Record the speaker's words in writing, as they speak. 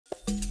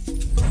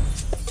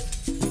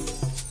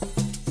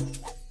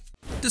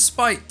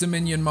Despite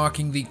Dominion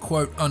marking the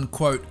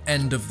quote-unquote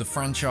end of the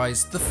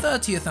franchise, the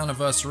 30th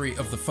anniversary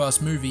of the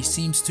first movie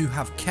seems to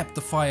have kept the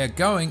fire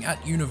going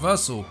at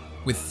Universal,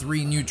 with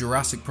 3 new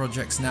Jurassic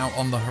projects now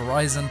on the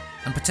horizon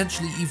and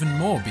potentially even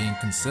more being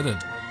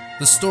considered.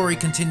 The story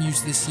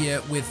continues this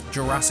year with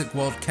Jurassic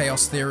World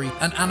Chaos Theory,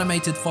 an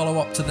animated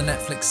follow-up to the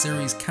Netflix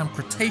series Camp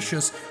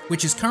Cretaceous,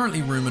 which is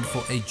currently rumoured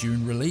for a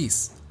June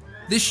release.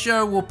 This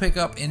show will pick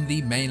up in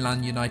the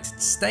mainland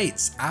United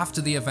States after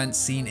the events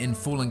seen in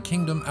Fallen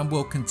Kingdom and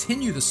will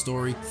continue the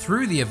story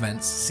through the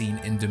events seen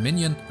in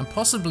Dominion and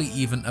possibly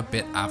even a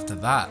bit after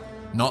that.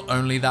 Not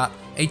only that,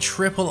 a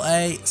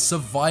AAA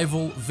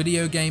survival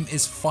video game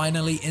is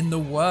finally in the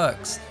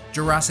works.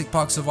 Jurassic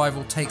Park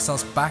Survival takes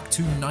us back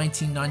to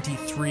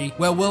 1993,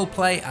 where we'll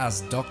play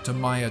as Dr.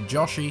 Maya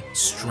Joshi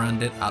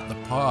stranded at the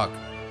park.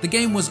 The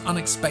game was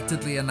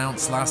unexpectedly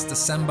announced last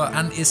December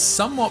and is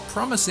somewhat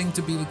promising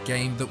to be the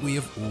game that we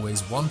have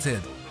always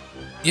wanted.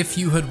 If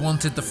you had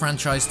wanted the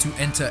franchise to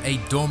enter a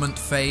dormant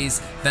phase,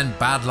 then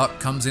bad luck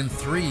comes in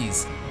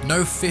threes.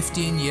 No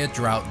 15-year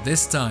drought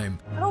this time.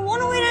 I don't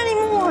want to wait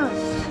anymore!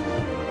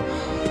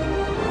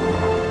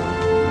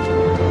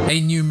 A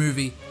new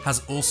movie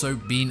has also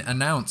been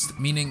announced,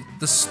 meaning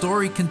the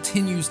story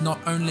continues not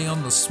only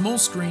on the small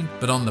screen,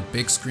 but on the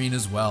big screen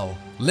as well.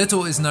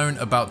 Little is known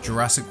about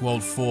Jurassic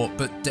World 4,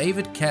 but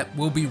David Koepp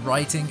will be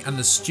writing and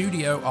the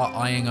studio are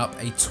eyeing up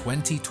a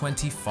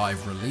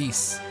 2025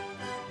 release.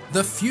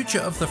 The future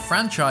of the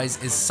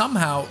franchise is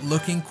somehow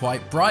looking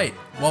quite bright.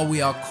 While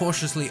we are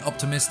cautiously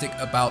optimistic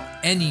about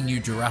any new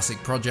Jurassic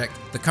project,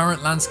 the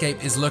current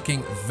landscape is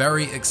looking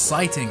very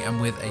exciting, and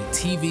with a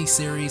TV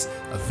series,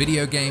 a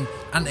video game,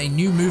 and a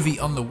new movie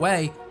on the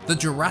way, the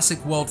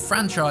Jurassic World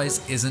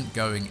franchise isn't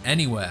going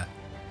anywhere.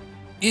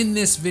 In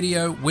this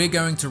video, we're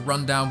going to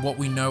run down what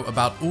we know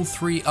about all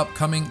 3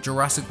 upcoming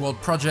Jurassic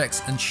World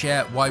projects and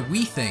share why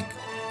we think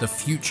the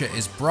future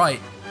is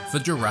bright for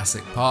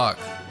Jurassic Park.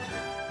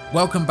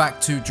 Welcome back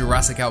to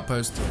Jurassic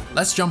Outpost.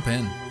 Let's jump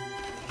in.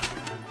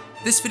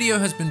 This video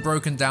has been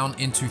broken down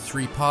into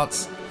 3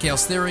 parts: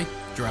 Chaos Theory,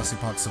 Jurassic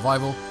Park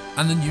Survival,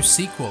 and the new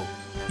sequel.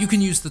 You can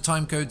use the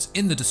timecodes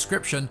in the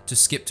description to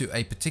skip to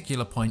a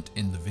particular point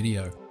in the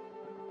video.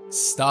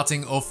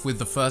 Starting off with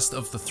the first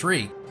of the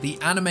 3, the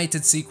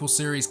animated sequel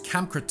series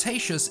Camp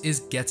Cretaceous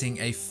is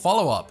getting a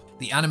follow-up.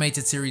 The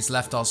animated series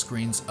left our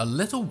screens a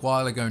little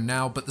while ago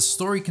now, but the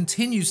story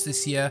continues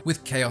this year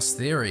with Chaos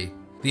Theory.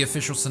 The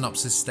official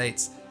synopsis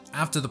states,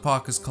 after the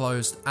park is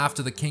closed,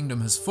 after the kingdom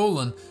has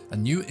fallen, a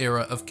new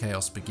era of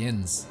chaos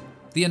begins.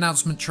 The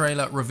announcement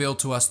trailer revealed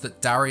to us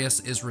that Darius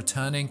is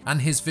returning, and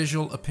his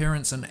visual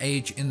appearance and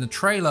age in the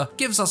trailer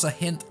gives us a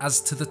hint as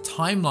to the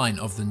timeline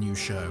of the new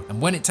show, and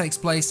when it takes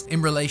place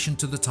in relation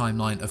to the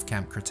timeline of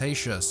Camp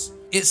Cretaceous.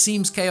 It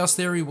seems Chaos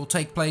Theory will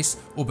take place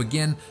or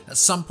begin at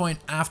some point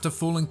after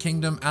Fallen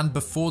Kingdom and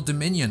before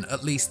Dominion,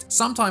 at least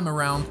sometime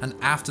around and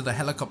after the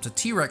helicopter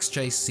T-Rex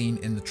chase seen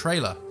in the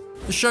trailer.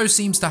 The show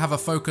seems to have a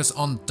focus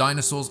on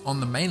dinosaurs on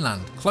the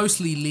mainland,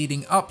 closely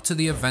leading up to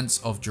the events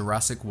of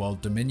Jurassic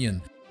World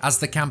Dominion. As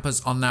the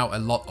campers are now a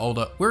lot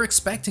older, we're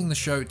expecting the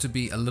show to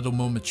be a little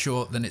more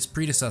mature than its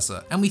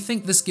predecessor, and we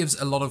think this gives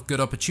a lot of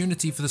good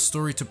opportunity for the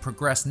story to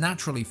progress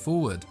naturally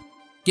forward.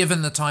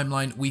 Given the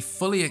timeline, we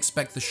fully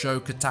expect the show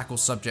could tackle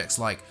subjects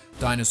like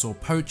dinosaur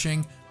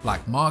poaching,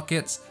 black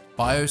markets,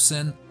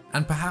 biosyn,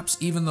 and perhaps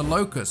even the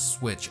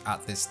locusts, which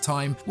at this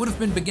time would have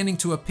been beginning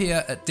to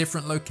appear at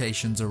different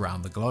locations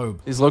around the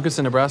globe. These locusts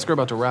in Nebraska are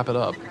about to wrap it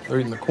up. They're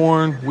eating the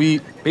corn,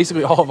 wheat,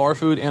 basically all of our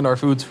food and our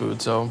food's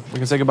food, so we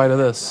can say goodbye to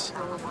this.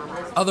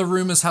 Other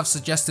rumors have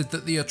suggested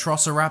that the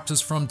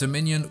Atrociraptors from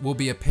Dominion will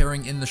be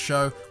appearing in the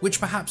show, which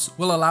perhaps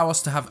will allow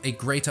us to have a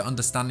greater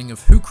understanding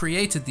of who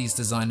created these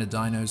designer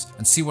dinos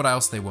and see what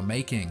else they were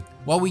making.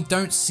 While we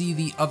don't see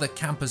the other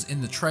campers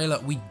in the trailer,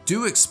 we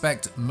do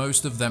expect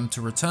most of them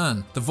to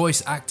return. The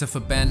voice actor for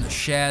Ben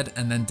shared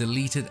and then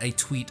deleted a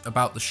tweet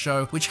about the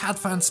show, which had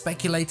fans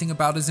speculating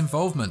about his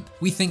involvement.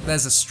 We think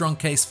there's a strong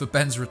case for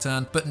Ben's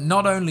return, but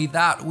not only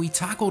that, we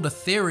tackled a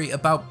theory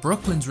about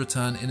Brooklyn's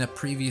return in a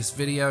previous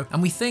video,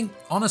 and we think,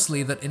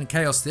 honestly, that in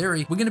Chaos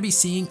Theory, we're going to be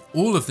seeing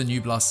all of the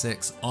new Blast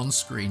 6 on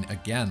screen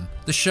again.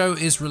 The show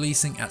is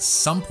releasing at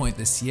some point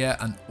this year,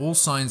 and all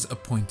signs are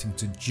pointing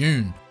to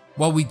June.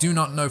 While we do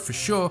not know for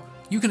sure,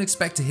 you can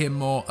expect to hear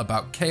more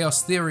about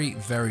Chaos Theory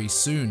very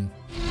soon.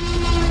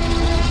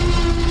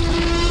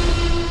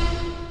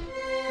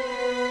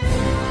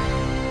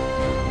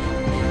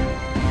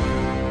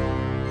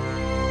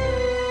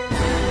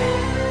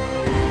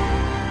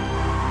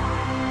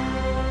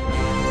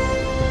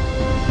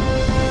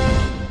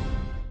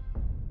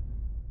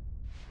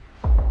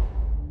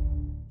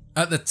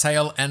 At the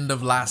tail end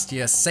of last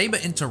year, Saber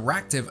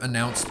Interactive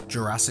announced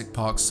Jurassic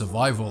Park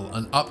Survival,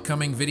 an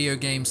upcoming video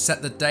game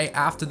set the day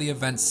after the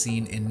events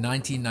seen in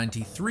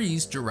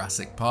 1993's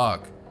Jurassic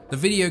Park. The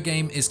video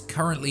game is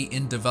currently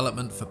in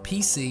development for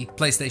PC,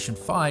 PlayStation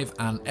 5,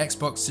 and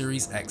Xbox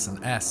Series X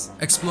and S.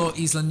 Explore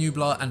Isla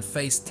Nublar and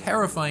face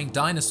terrifying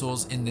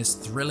dinosaurs in this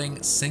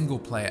thrilling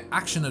single-player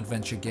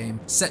action-adventure game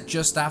set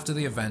just after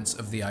the events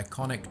of the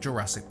iconic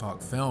Jurassic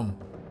Park film.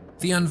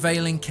 The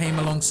unveiling came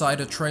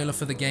alongside a trailer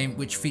for the game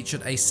which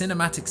featured a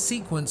cinematic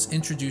sequence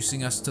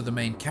introducing us to the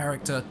main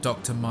character,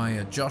 Dr.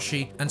 Mare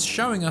Joshi, and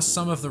showing us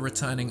some of the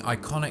returning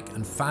iconic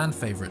and fan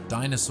favorite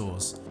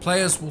dinosaurs.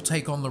 Players will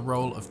take on the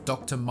role of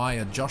Dr.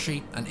 Mare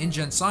Joshi, an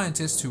InGen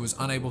scientist who was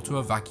unable to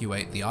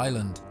evacuate the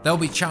island. They'll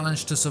be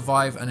challenged to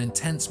survive an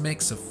intense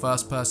mix of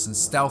first-person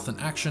stealth and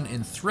action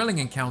in thrilling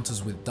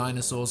encounters with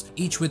dinosaurs,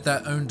 each with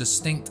their own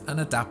distinct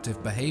and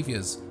adaptive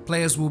behaviors.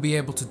 Players will be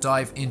able to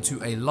dive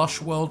into a lush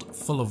world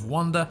full of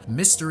wonder,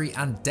 mystery,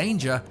 and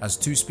danger as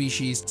two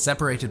species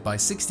separated by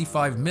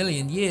 65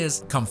 million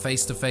years come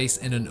face to face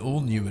in an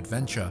all-new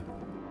adventure.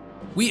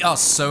 We are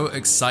so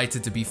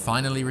excited to be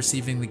finally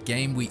receiving the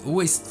game we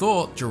always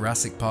thought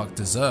Jurassic Park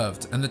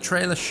deserved, and the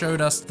trailer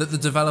showed us that the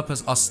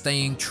developers are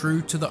staying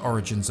true to the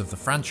origins of the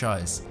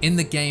franchise. In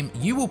the game,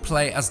 you will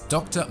play as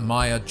Dr.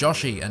 Mare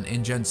Joshi, an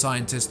InGen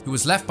scientist who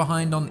was left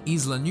behind on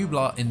Isla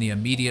Nublar in the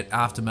immediate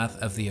aftermath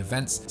of the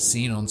events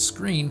seen on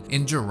screen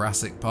in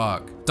Jurassic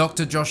Park.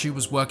 Dr. Joshi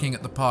was working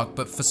at the park,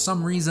 but for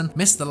some reason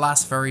missed the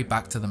last ferry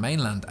back to the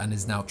mainland and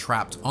is now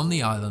trapped on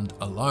the island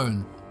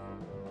alone.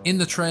 In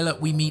the trailer,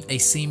 we meet a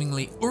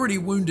seemingly already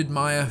wounded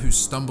Mare who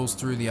stumbles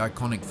through the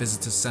iconic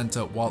visitor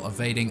center while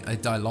evading a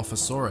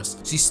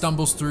Dilophosaurus. She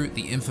stumbles through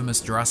the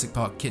infamous Jurassic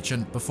Park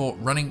kitchen before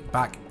running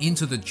back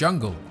into the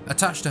jungle.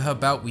 Attached to her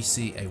belt, we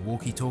see a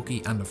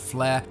walkie-talkie and a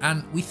flare,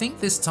 and we think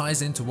this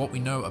ties into what we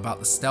know about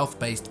the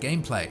stealth-based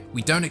gameplay.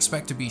 We don't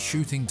expect to be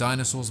shooting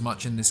dinosaurs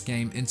much in this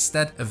game,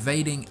 instead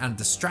evading and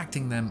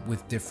distracting them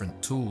with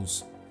different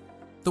tools.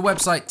 The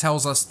website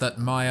tells us that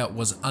Mare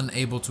was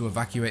unable to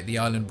evacuate the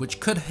island, which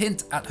could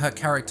hint at her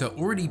character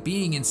already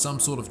being in some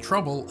sort of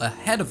trouble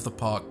ahead of the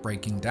park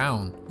breaking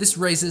down. This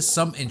raises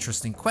some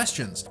interesting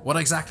questions. What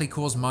exactly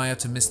caused Mare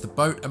to miss the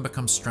boat and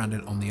become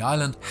stranded on the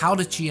island? How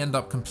did she end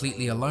up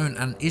completely alone,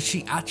 and is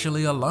she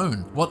actually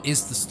alone? What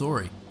is the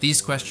story?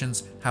 These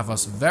questions have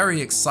us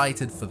very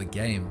excited for the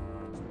game.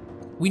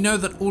 We know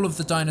that all of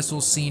the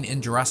dinosaurs seen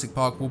in Jurassic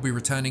Park will be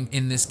returning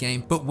in this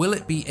game, but will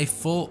it be a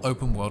full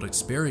open world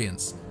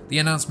experience? The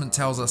announcement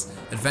tells us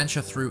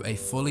adventure through a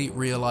fully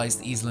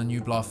realized Isla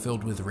Nublar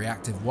filled with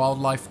reactive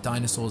wildlife,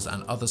 dinosaurs,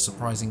 and other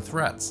surprising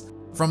threats.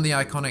 From the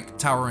iconic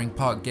towering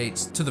park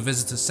gates to the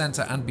visitor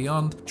center and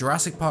beyond,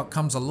 Jurassic Park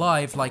comes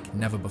alive like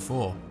never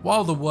before.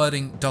 While the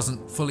wording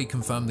doesn't fully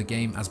confirm the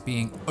game as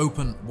being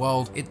open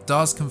world, it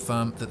does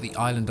confirm that the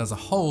island as a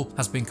whole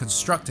has been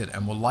constructed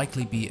and will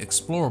likely be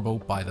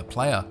explorable by the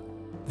player.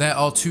 There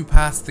are two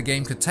paths the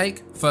game could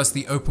take. First,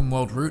 the open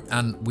world route,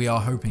 and we are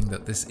hoping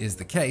that this is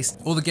the case,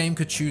 or the game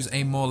could choose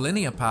a more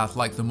linear path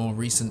like the more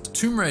recent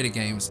Tomb Raider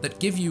games that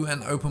give you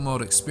an open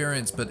world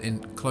experience but in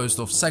closed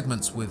off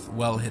segments with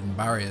well hidden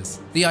barriers.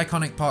 The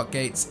iconic park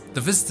gates,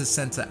 the visitor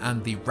center,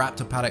 and the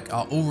raptor paddock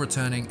are all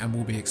returning and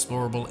will be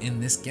explorable in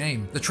this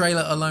game. The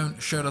trailer alone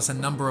showed us a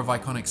number of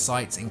iconic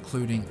sites,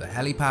 including the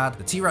helipad,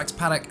 the T-Rex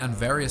paddock, and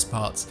various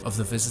parts of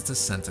the visitor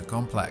center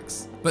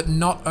complex. But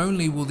not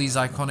only will these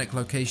iconic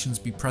locations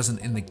be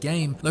present in the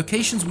game,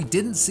 locations we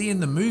didn't see in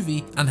the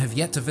movie and have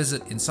yet to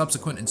visit in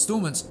subsequent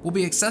installments will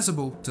be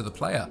accessible to the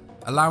player,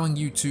 allowing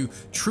you to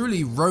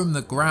truly roam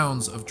the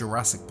grounds of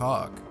Jurassic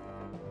Park.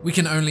 We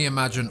can only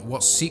imagine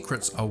what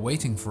secrets are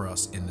waiting for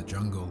us in the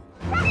jungle.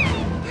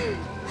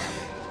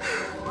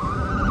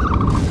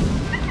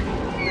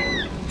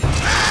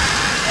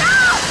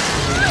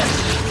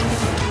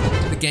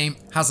 The game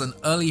has an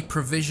early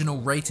provisional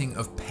rating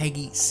of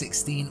PEGI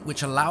 16,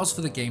 which allows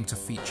for the game to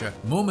feature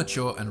more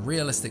mature and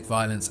realistic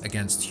violence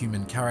against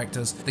human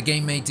characters. The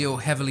game may deal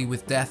heavily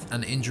with death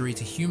and injury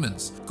to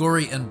humans.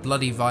 Gory and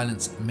bloody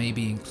violence may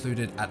be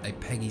included at a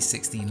PEGI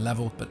 16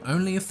 level, but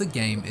only if the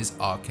game is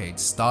arcade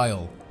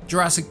style.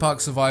 Jurassic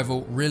Park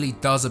Survival really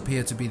does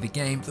appear to be the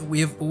game that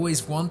we have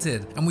always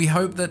wanted, and we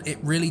hope that it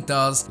really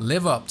does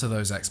live up to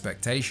those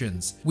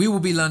expectations. We will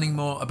be learning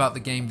more about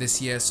the game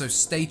this year, so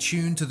stay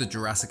tuned to the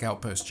Jurassic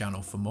Outpost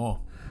channel for more.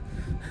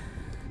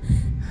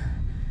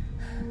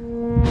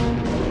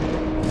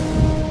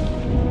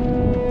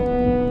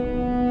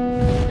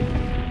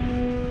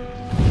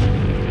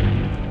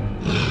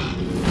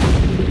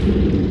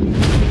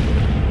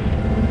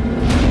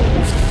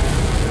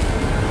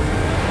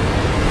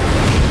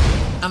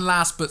 And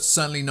last but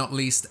certainly not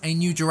least, a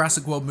new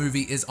Jurassic World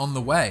movie is on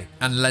the way,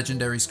 and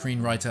legendary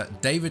screenwriter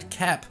David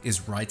Koepp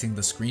is writing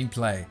the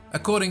screenplay.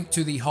 According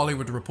to the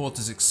Hollywood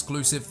Reporter's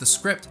exclusive, the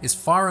script is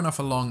far enough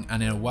along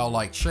and in a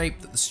well-liked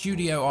shape that the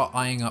studio are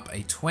eyeing up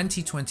a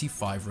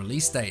 2025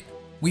 release date.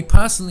 We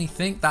personally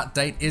think that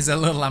date is a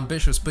little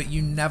ambitious, but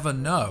you never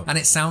know, and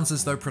it sounds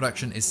as though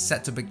production is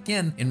set to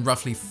begin in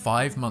roughly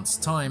 5 months'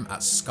 time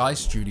at Sky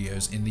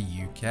Studios in the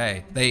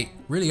UK. They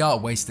really are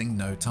wasting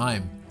no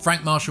time.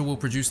 Frank Marshall will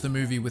produce the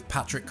movie with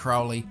Patrick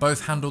Crowley.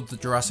 Both handled the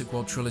Jurassic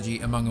World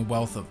trilogy among a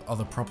wealth of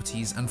other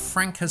properties, and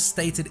Frank has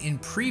stated in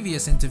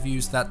previous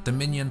interviews that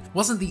Dominion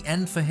wasn't the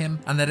end for him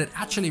and that it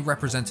actually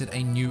represented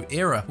a new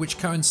era, which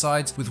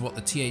coincides with what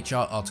the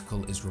THR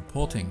article is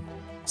reporting.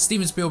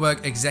 Steven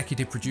Spielberg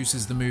executive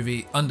produces the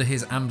movie under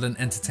his Amblin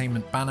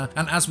Entertainment banner,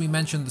 and as we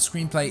mentioned, the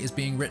screenplay is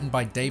being written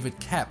by David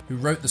Koepp, who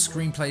wrote the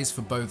screenplays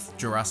for both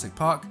Jurassic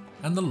Park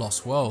and The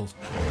Lost World.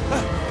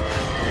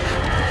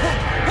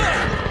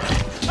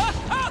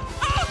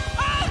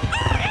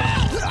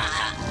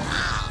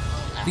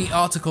 The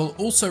article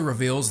also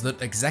reveals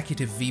that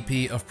Executive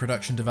VP of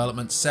Production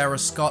Development Sarah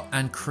Scott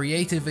and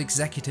Creative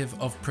Executive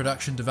of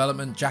Production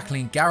Development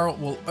Jacqueline Garrett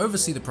will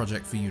oversee the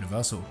project for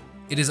Universal.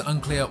 It is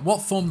unclear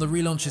what form the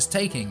relaunch is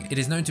taking. It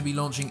is known to be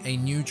launching a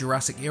new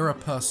Jurassic era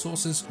per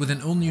sources, with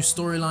an all-new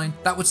storyline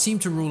that would seem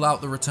to rule out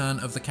the return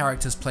of the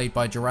characters played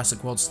by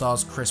Jurassic World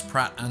stars Chris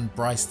Pratt and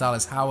Bryce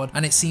Dallas Howard,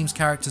 and it seems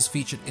characters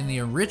featured in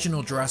the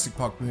original Jurassic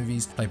Park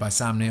movies, played by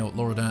Sam Neill,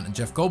 Laura Dern and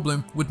Jeff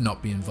Goldblum, would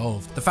not be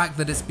involved. The fact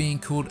that it's being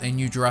called a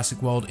new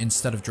Jurassic World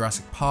instead of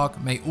Jurassic Park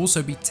may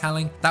also be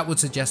telling. That would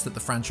suggest that the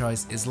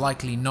franchise is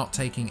likely not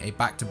taking a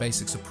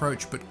back-to-basics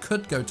approach, but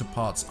could go to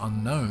parts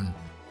unknown.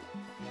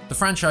 The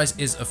franchise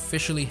is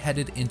officially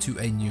headed into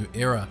a new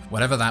era,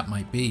 whatever that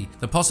might be.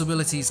 The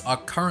possibilities are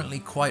currently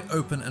quite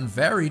open and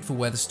varied for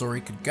where the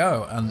story could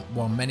go, and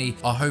while many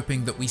are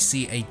hoping that we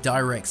see a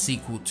direct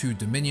sequel to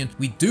Dominion,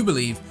 we do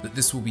believe that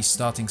this will be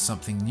starting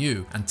something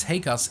new and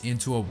take us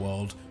into a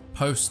world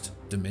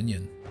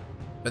post-Dominion.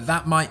 But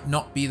that might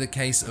not be the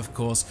case, of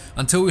course.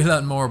 Until we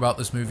learn more about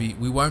this movie,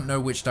 we won't know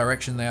which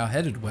direction they are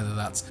headed, whether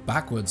that's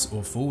backwards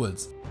or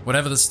forwards.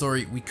 Whatever the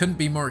story, we couldn't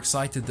be more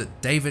excited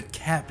that David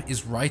Koepp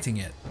is writing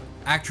it.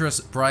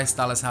 Actress Bryce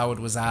Dallas Howard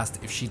was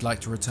asked if she'd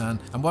like to return,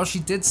 and while she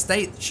did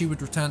state that she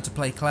would return to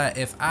play Claire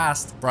if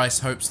asked, Bryce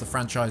hopes the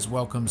franchise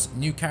welcomes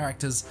new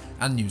characters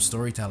and new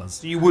storytellers.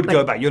 So you would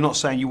go back, you're not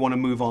saying you want to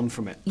move on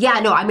from it? Yeah,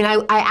 no, I mean,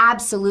 I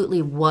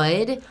absolutely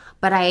would,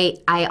 but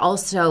I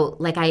also,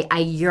 like, I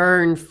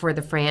yearn for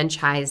the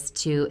franchise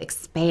to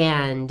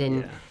expand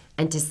and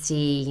to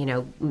see, you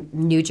know,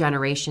 new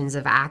generations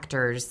of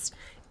actors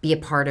be a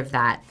part of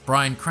that.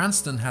 Bryan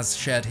Cranston has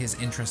shared his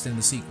interest in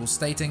the sequel,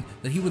 stating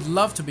that he would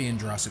love to be in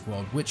Jurassic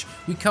World, which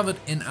we covered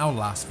in our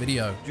last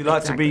video. Would you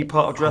like to be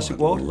part of Jurassic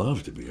World? I would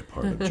love to be a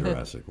part of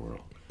Jurassic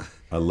World.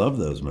 I love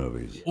those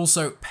movies.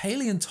 Also,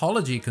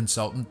 paleontology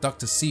consultant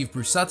Dr. Steve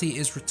Brusatte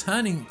is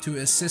returning to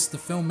assist the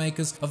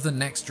filmmakers of the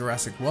next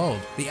Jurassic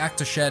World. The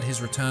actor shared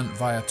his return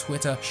via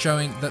Twitter,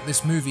 showing that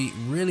this movie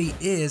really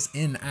is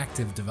in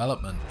active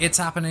development. It's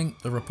happening,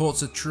 the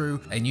reports are true,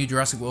 a new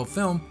Jurassic World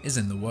film is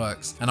in the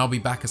works, and I'll be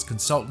back as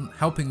consultant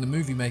helping the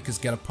movie makers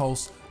get a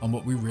pulse on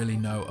what we really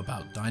know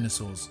about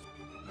dinosaurs.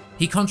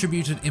 He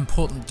contributed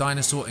important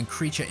dinosaur and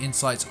creature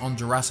insights on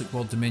Jurassic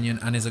World Dominion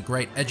and is a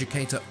great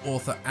educator,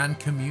 author, and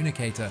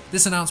communicator.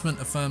 This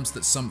announcement affirms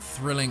that some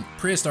thrilling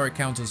prehistoric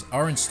encounters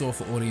are in store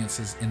for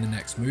audiences in the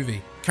next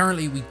movie.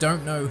 Currently, we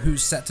don't know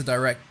who's set to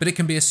direct, but it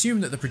can be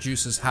assumed that the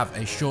producers have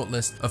a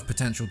shortlist of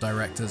potential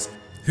directors.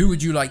 Who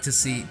would you like to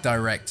see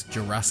direct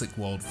Jurassic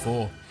World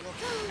 4?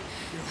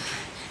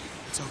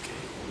 It's okay.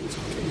 It's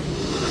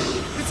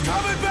okay. It's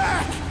coming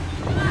back!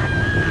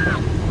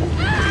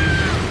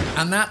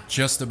 And that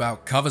just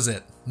about covers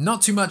it.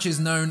 Not too much is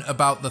known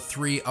about the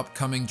 3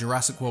 upcoming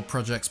Jurassic World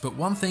projects, but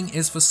one thing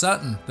is for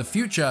certain, the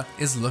future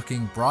is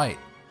looking bright.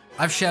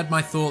 I've shared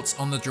my thoughts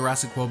on the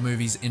Jurassic World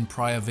movies in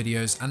prior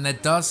videos, and there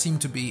does seem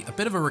to be a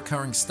bit of a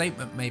recurring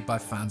statement made by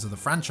fans of the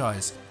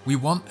franchise. We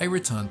want a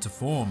return to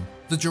form.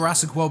 The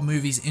Jurassic World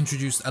movies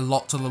introduced a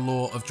lot to the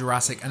lore of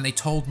Jurassic, and they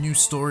told new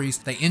stories,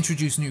 they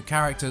introduced new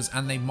characters,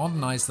 and they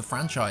modernized the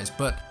franchise,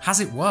 but has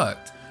it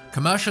worked?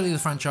 Commercially, the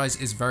franchise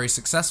is very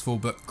successful,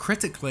 but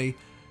critically,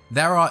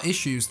 there are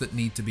issues that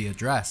need to be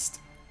addressed.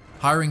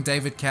 Hiring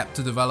David Koepp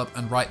to develop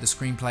and write the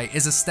screenplay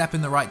is a step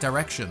in the right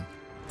direction.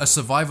 A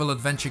survival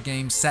adventure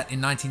game set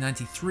in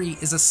 1993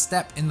 is a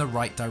step in the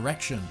right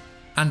direction.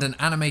 And an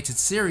animated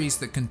series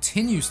that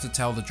continues to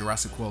tell the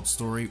Jurassic World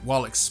story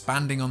while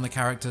expanding on the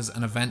characters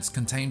and events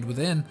contained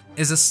within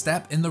is a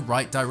step in the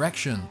right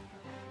direction.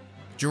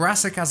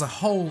 Jurassic as a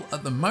whole,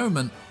 at the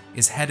moment,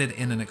 is headed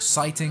in an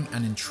exciting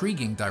and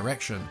intriguing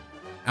direction,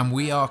 and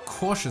we are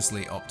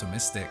cautiously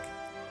optimistic.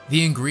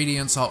 The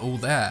ingredients are all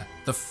there.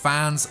 The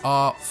fans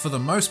are, for the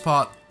most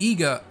part,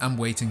 eager and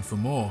waiting for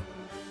more.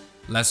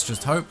 Let's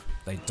just hope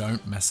they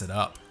don't mess it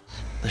up.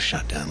 The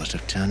shutdown must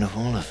have turned off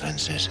all the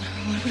fences.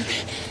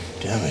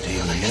 Damn it, you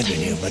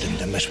imagine you better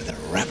to mess with the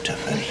raptor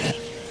fences.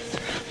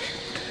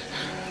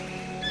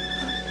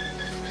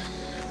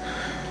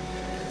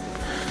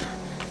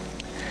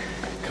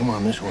 Come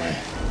on, this way.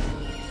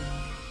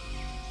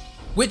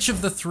 Which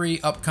of the 3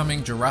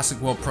 upcoming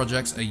Jurassic World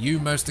projects are you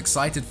most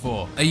excited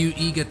for? Are you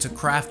eager to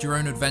craft your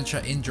own adventure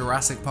in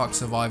Jurassic Park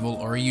survival,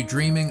 or are you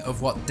dreaming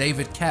of what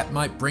David Koepp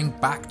might bring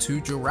back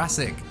to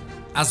Jurassic?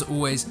 As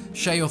always,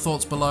 share your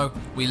thoughts below.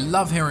 We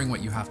love hearing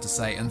what you have to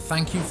say, and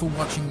thank you for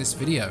watching this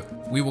video.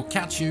 We will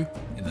catch you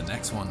in the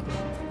next one.